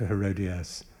sympathetic to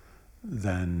Herodias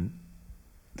than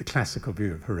the classical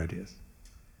view of Herodias.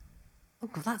 Oh,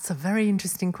 that's a very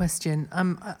interesting question.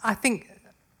 I think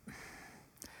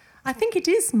it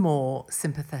is more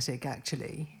sympathetic,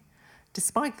 actually,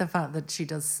 despite the fact that she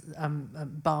does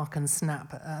bark and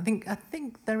snap. I think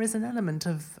there is an element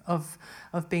of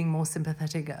being more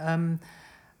sympathetic.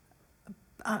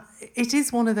 It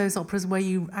is one of those operas where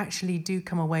you actually do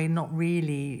come away not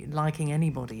really liking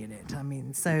anybody in it. I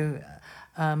mean, so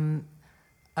I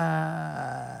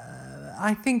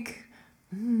think.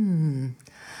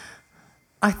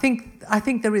 I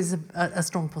think there is a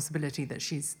strong possibility that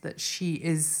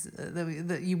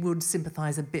that you would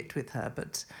sympathise a bit with her,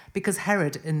 but because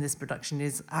Herod in this production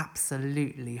is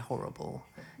absolutely horrible,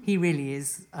 he really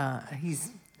is.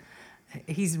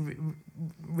 He's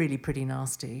really pretty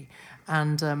nasty,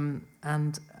 and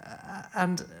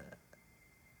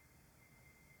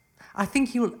I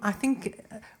think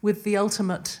with the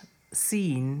ultimate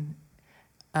scene.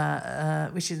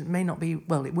 Which may not be,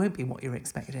 well, it won't be what you're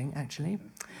expecting, actually.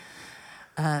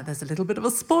 There's a little bit of a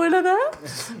spoiler there.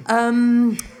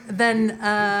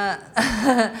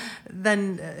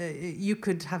 Then you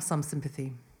could have some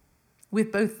sympathy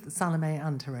with both Salome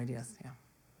and Herodias, yeah.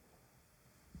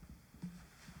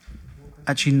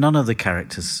 Actually, none of the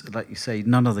characters, like you say,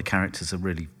 none of the characters are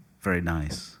really very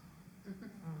nice.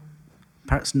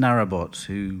 Perhaps Narabot,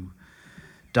 who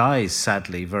dies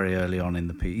sadly very early on in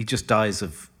the piece. He just dies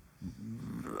of,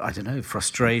 I don't know,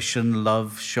 frustration,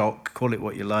 love, shock, call it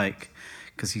what you like,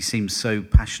 because he seems so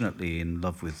passionately in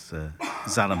love with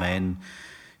Salome, and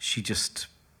she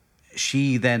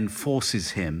then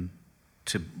forces him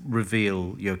to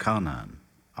reveal Iokannan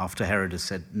after Herod has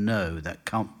said no, that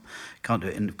can't do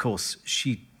it, and of course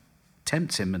she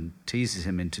tempts him and teases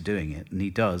him into doing it, and he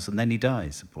does, and then he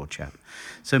dies, the poor chap.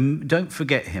 So don't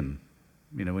forget him.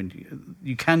 You know, when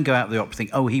you can go out of the opera and think,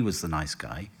 oh, he was the nice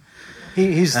guy.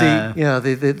 He's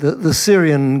the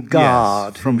Syrian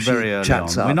guard, yes, from very early on.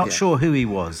 We're not yeah. sure who he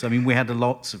was. I mean, we had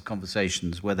lots of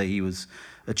conversations whether he was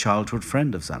a childhood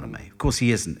friend of Salome. Of course,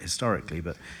 he isn't historically,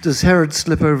 but does Herod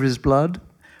slip over his blood?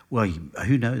 Well,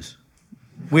 who knows?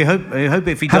 We hope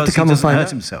if he Have does, to come he doesn't and find hurt out.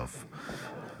 himself.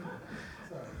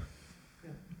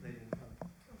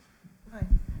 Hi.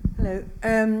 Hello.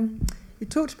 You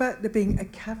talked about there being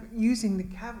using the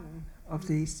cavern of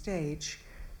the stage.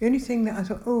 The only thing that I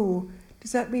thought,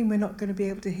 does that mean we're not going to be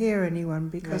able to hear anyone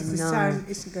because the sound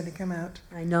isn't going to come out?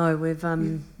 I know we've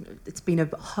it's been a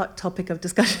hot topic of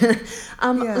discussion.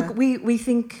 Look, we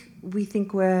think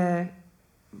we're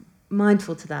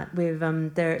mindful to that. We've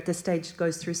the stage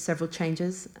goes through several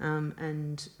changes,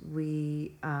 and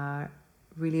we are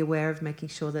really aware of making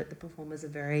sure that the performers are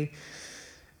very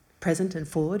present and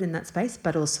forward in that space,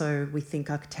 but also we think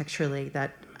architecturally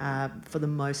that for the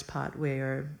most part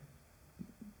we're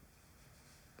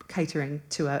catering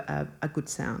to a good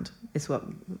sound is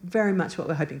very much what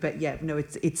we're hoping. But yeah, no,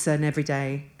 it's an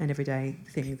everyday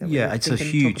thing that yeah, it's a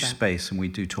huge space, and we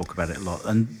do talk about it a lot.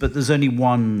 But there's only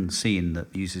one scene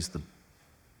that uses the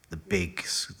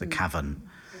cavern.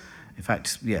 In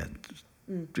fact, yeah,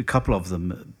 a couple of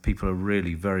them, people are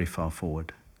really very far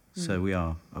forward. So we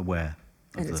are aware.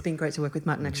 And it's been great to work with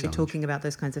Martin actually challenge. talking about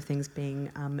those kinds of things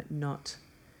being not.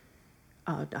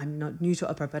 I'm not new to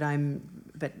opera,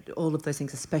 but all of those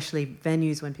things, especially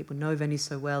venues, when people know venues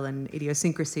so well, and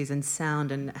idiosyncrasies and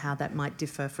sound, and how that might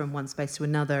differ from one space to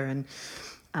another, and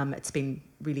it's been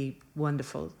really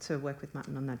wonderful to work with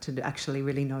Martin on that, to actually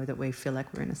really know that we feel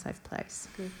like we're in a safe place.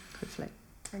 Good. Hopefully.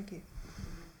 Thank you.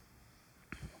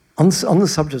 On the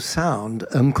subject of sound,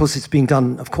 of course, it's being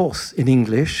done, of course, in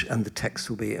English, and the text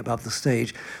will be above the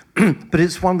stage. But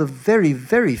it's one of the very,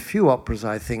 very few operas,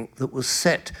 I think, that was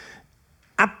set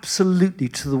absolutely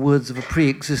to the words of a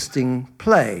pre-existing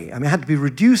play. I mean, it had to be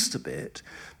reduced a bit,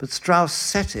 but Strauss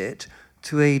set it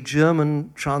to a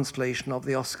German translation of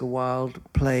the Oscar Wilde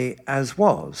play as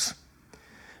was.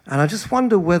 And I just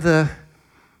wonder whether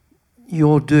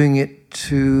you're doing it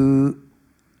to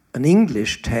an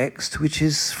English text, which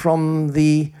is from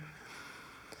the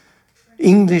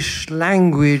English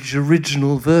language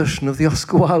original version of the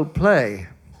Oscar Wilde play.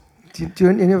 Do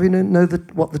any of you know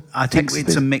what the I think text it's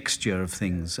is? a mixture of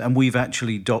things, and we've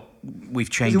actually we've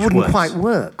changed. It wouldn't words. quite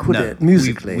work, would No, it,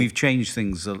 musically? We've changed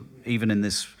things even in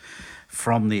this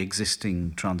from the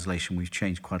existing translation. We've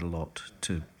changed quite a lot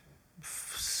to.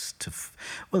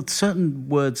 Well, certain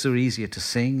words are easier to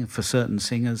sing for certain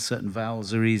singers. Certain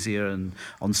vowels are easier, and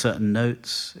on certain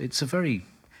notes, it's a very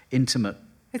intimate.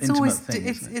 It's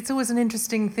always an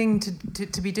interesting thing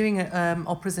to be doing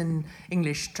operas in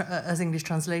English as English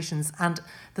translations, and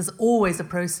there's always a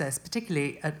process,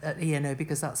 particularly at ENO,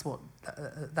 because that's what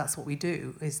we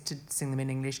do, is to sing them in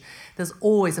English. There's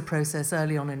always a process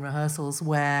early on in rehearsals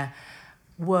where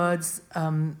words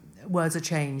are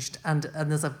changed, and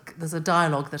there's a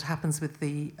dialogue that happens with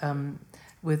the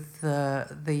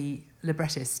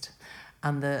librettist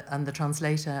and the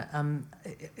translator.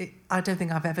 I don't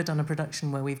think I've ever done a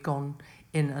production where we've gone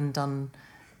in and done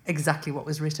exactly what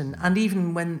was written. And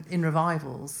even when in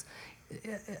revivals,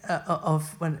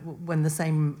 when the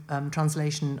same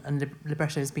translation and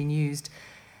libretto has been used,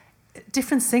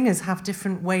 different singers have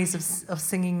different ways of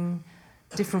singing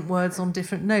different words on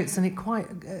different notes, and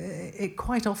it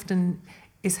quite often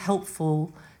is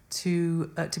helpful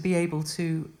to be able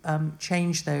to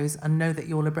change those and know that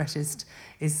your librettist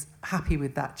is happy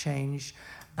with that change,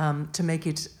 to make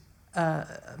it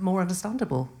more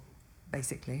understandable,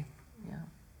 basically. Yeah.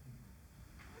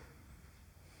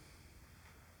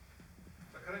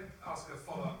 Can I ask a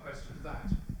follow-up question to that?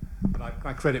 And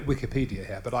I credit Wikipedia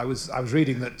here, but I was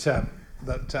reading that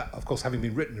of course, having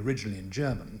been written originally in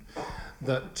German,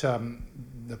 that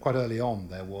quite early on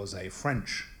there was a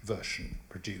French version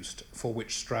produced for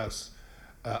which Strauss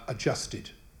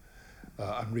adjusted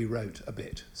and rewrote a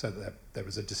bit, so that there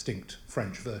was a distinct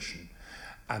French version.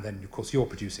 And then, of course, you're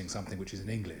producing something which is in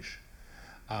English.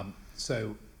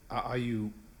 So are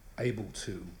you able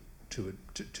to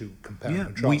compare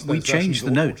and contrast we those change versions,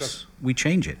 the notes. We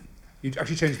change it. You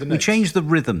actually change the notes? We change the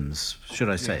rhythms, should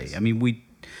I say. Yes. I mean,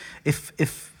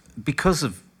 because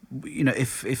of,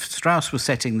 if Strauss was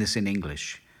setting this in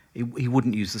English, he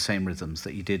wouldn't use the same rhythms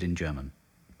that he did in German,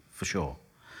 for sure,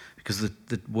 because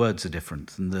the words are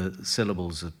different and the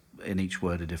syllables in each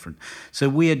word are different. So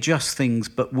we adjust things,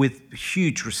 but with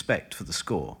huge respect for the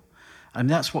score. I mean,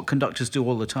 that's what conductors do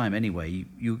all the time anyway.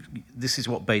 This is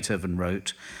what Beethoven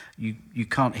wrote. You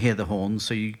can't hear the horns,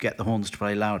 so you get the horns to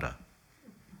play louder.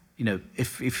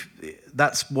 If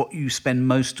that's what you spend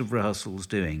most of rehearsals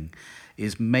doing,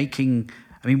 is making.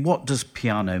 I mean, what does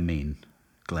piano mean,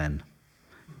 Glenn?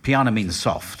 Piano means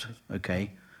soft, okay?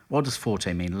 What does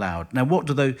forte mean? Loud. Now,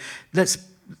 let's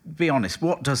be honest,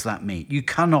 what does that mean? You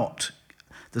cannot,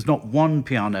 there's not one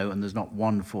piano and there's not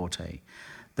one forte.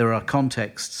 There are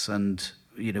contexts, and,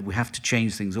 we have to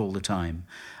change things all the time.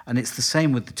 And it's the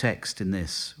same with the text in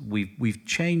this. We've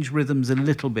changed rhythms a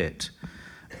little bit.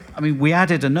 I mean, we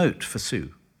added a note for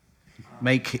Sue.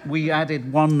 We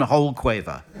added one whole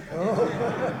quaver.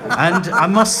 And I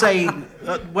must say,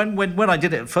 when I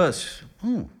did it at first,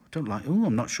 I'm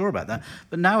not sure about that.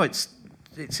 But now it's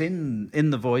in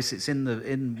the voice, it's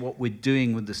in what we're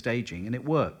doing with the staging, and it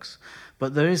works.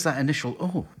 But there is that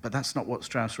initial, but that's not what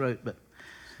Strauss wrote, but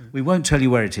we won't tell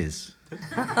you where it is.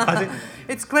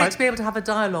 It's great to be able to have a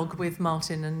dialogue with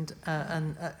Martin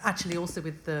and actually also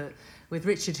with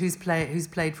Richard, who's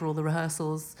played for all the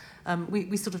rehearsals.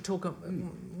 We sort of talk,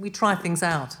 we try things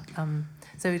out.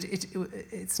 So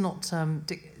it's not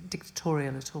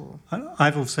dictatorial at all.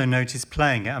 I've also noticed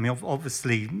playing it. I mean,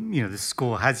 obviously, the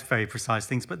score has very precise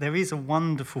things, but there is a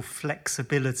wonderful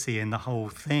flexibility in the whole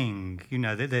thing.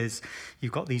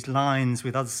 You've got these lines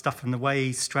with other stuff, and the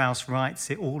way Strauss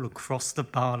writes it all across the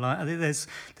bar line. I think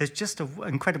there's just an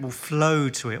incredible flow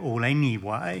to it all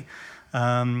anyway.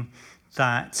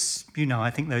 That I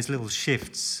think those little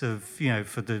shifts of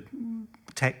for the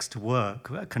text to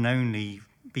work can only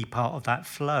be part of that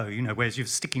flow, whereas you're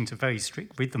sticking to very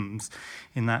strict rhythms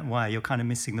in that way, you're kind of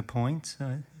missing the point.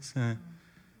 Yeah.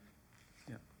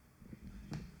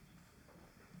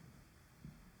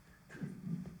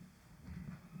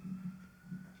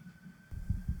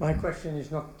 My question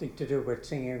is nothing to do with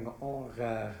singing or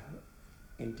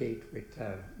indeed with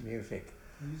music.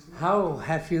 How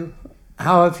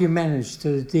have you managed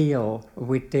to deal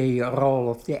with the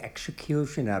role of the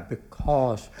executioner?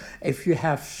 Because if you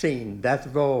have seen that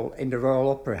role in the Royal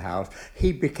Opera House,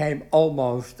 he became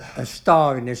almost a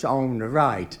star in his own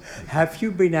right. Have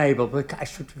you been able, because I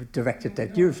should have directed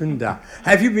that you, Sunda,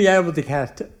 have you been able to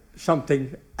get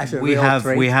something as a real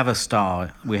trait? We have a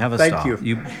star. We have a Thank star.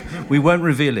 you. We won't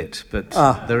reveal it, but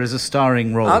there is a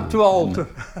starring role. I'm too old.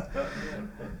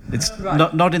 It's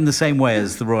not in the same way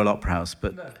as the Royal Opera House,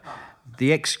 but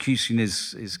the execution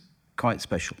is quite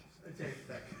special.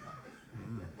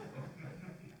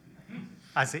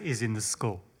 As it is in the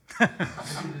score.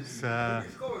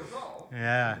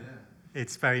 Yeah,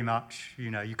 it's very much,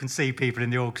 you can see people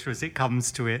in the orchestra as it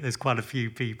comes to it. There's quite a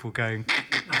few people going.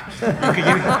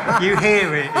 you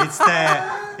hear it. It's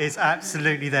there. It's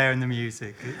absolutely there in the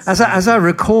music. As I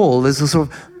recall, there's a sort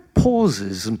of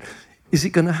pauses and is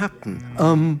it going to happen?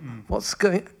 What's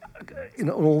going?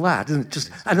 All that, isn't it?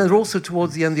 And then also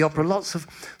towards the end of the opera, lots of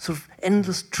sort of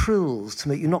endless trills to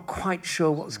make you not quite sure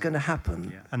what's going to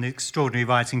happen. Yeah. And the extraordinary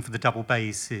writing for the double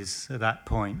basses at that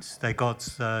point. They got,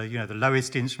 the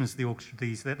lowest instruments of the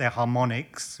orchestra. They're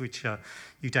harmonics, which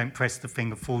you don't press the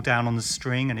finger, fall down on the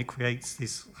string, and it creates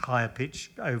this higher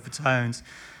pitch overtones.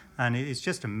 And it's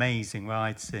just amazing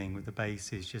writing with the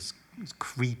basses, just it's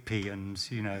creepy and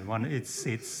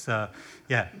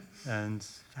and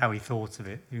how he thought of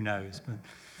it, who knows? But,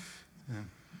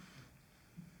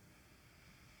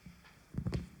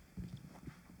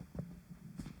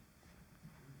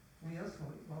 Any else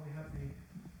while we have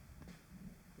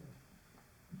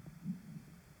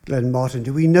Glenn Martin,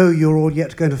 do we know you're all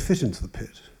yet going to fit into the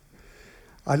pit?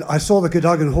 I saw the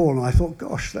Cadogan Hall and I thought,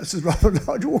 gosh, that's a rather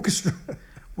large orchestra.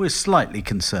 We're slightly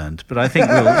concerned, but I think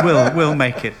we'll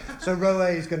make it. So row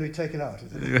A is going to be taken out,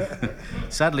 is it?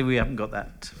 Sadly, we haven't got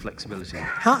that flexibility.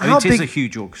 It is a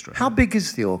huge orchestra. How big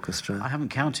is the orchestra? I haven't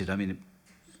counted. I mean,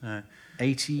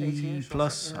 80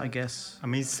 plus, I guess. I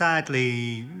mean,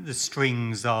 sadly, the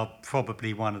strings are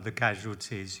probably one of the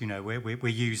casualties. We're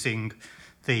using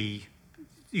the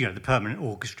permanent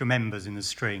orchestra members in the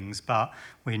strings, but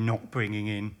we're not bringing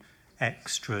in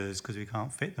extras because we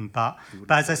can't fit them. But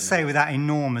as I say, with that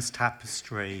enormous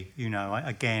tapestry,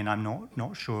 again, I'm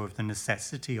not sure of the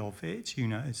necessity of it,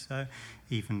 so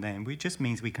even then, it just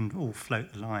means we can all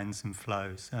float the lines and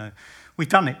flow. So we've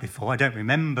done it before. I don't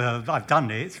remember I've done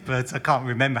it, but I can't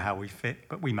remember how we fit,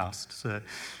 but we must. So.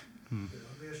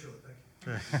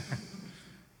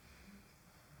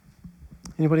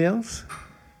 Anybody else?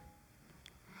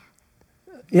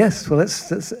 Yes, well,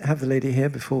 let's have the lady here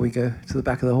before we go to the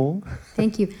back of the hall.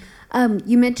 Thank you.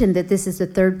 You mentioned that this is the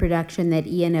third production that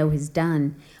E&O has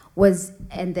done,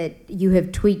 and that you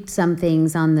have tweaked some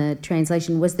things on the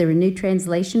translation. Was there a new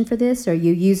translation for this, or are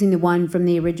you using the one from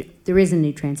the original? There is a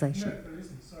new translation. No, there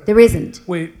isn't. Sorry. There isn't.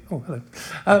 Hello.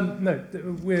 No,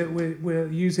 we're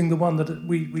using the one that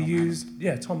we used.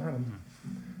 Yeah, Tom Hammond.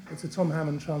 It's a Tom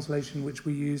Hammond translation which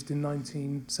we used in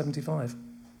 1975.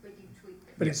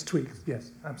 But it's tweaked,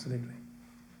 yes, absolutely.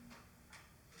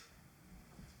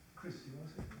 Chris, you want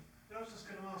to say? I was just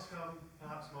going to ask,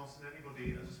 perhaps Martin,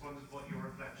 anybody, I just wondered what your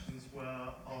reflections were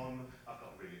on, I've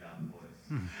got a really loud voice,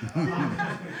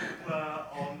 were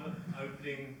on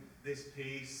opening this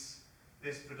piece,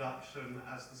 this production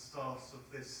as the start of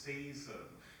this season.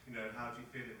 How do you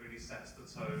feel it really sets the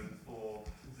tone for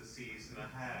the season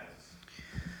ahead?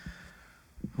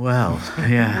 Well,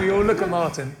 yeah. We all look at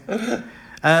Martin.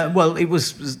 Well, it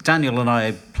was Daniel and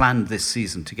I planned this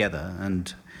season together,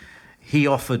 and he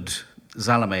offered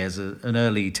Salome as an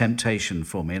early temptation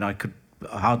for me, and I could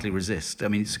hardly resist. I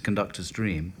mean, it's a conductor's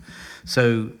dream.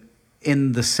 So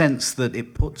in the sense that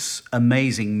it puts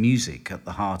amazing music at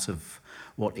the heart of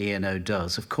what E&O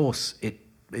does, of course,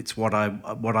 it's what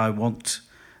I want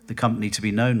the company to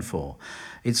be known for.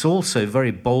 It's also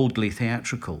very boldly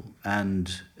theatrical,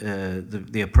 and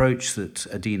the approach that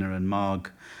Adina and Marg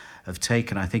have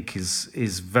taken, I think,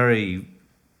 is very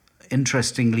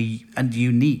interestingly and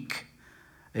unique.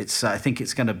 I think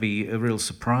it's going to be a real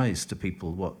surprise to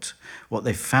people what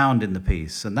they've found in the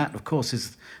piece, and that, of course,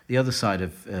 is the other side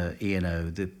of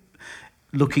E&O,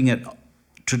 looking at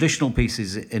traditional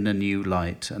pieces in a new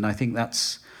light, and I think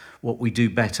that's what we do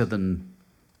better than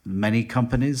many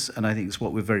companies, and I think it's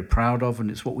what we're very proud of, and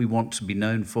it's what we want to be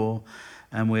known for,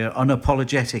 and we're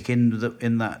unapologetic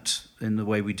in the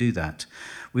way we do that.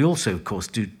 We also, of course,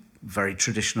 do very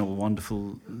traditional,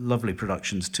 wonderful, lovely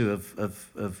productions too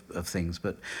of things,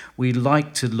 but we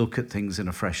like to look at things in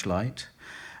a fresh light,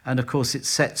 and of course it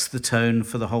sets the tone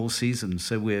for the whole season.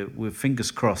 So we're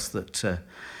fingers crossed that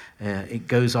it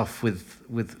goes off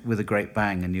with a great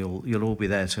bang, and you'll all be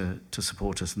there to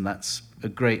support us, and that's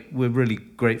we're really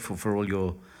grateful for all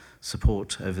your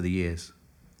support over the years.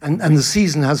 And the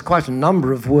season has quite a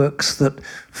number of works that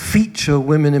feature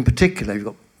women in particular. You've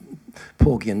got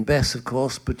Porgy and Bess, of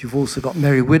course, but you've also got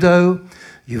Merry Widow,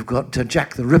 you've got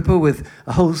Jack the Ripper, with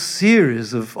a whole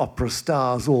series of opera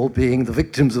stars all being the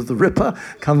victims of the Ripper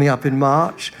coming up in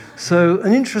March. So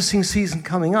an interesting season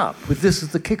coming up with this as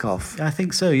the kickoff. I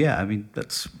think so, yeah. I mean,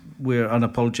 we're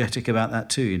unapologetic about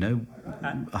that too, you know.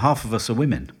 Half of us are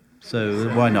women, so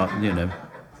why not, you know.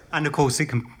 And of course, it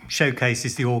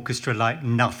showcases the orchestra like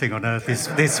nothing on earth,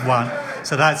 this one.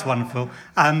 So that's wonderful.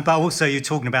 But also, you're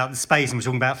talking about the space, and we're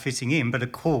talking about fitting in. But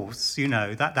of course, you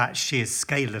know, that sheer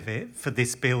scale of it for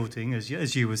this building,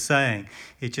 as you were saying,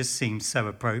 it just seems so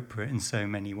appropriate in so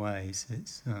many ways.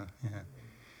 It's, yeah.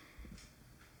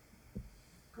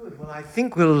 Good. Well, I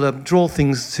think we'll draw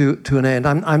things to an end.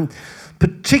 I'm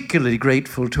particularly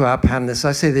grateful to our panelists.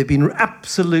 I say they've been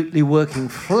absolutely working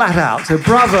flat out. So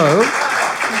bravo.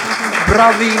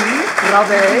 Bravi,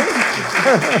 brave.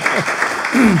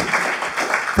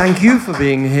 Thank you for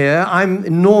being here. I'm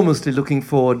enormously looking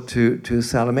forward to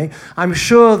Salome. I'm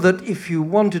sure that if you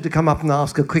wanted to come up and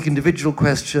ask a quick individual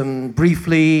question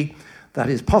briefly, that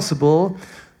is possible.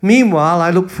 Meanwhile,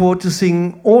 I look forward to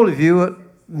seeing all of you at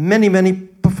many, many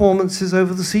performances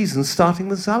over the season, starting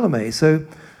with Salome. So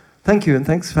thank you, and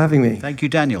thanks for having me. Thank you,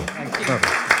 Daniel. Thank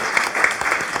you.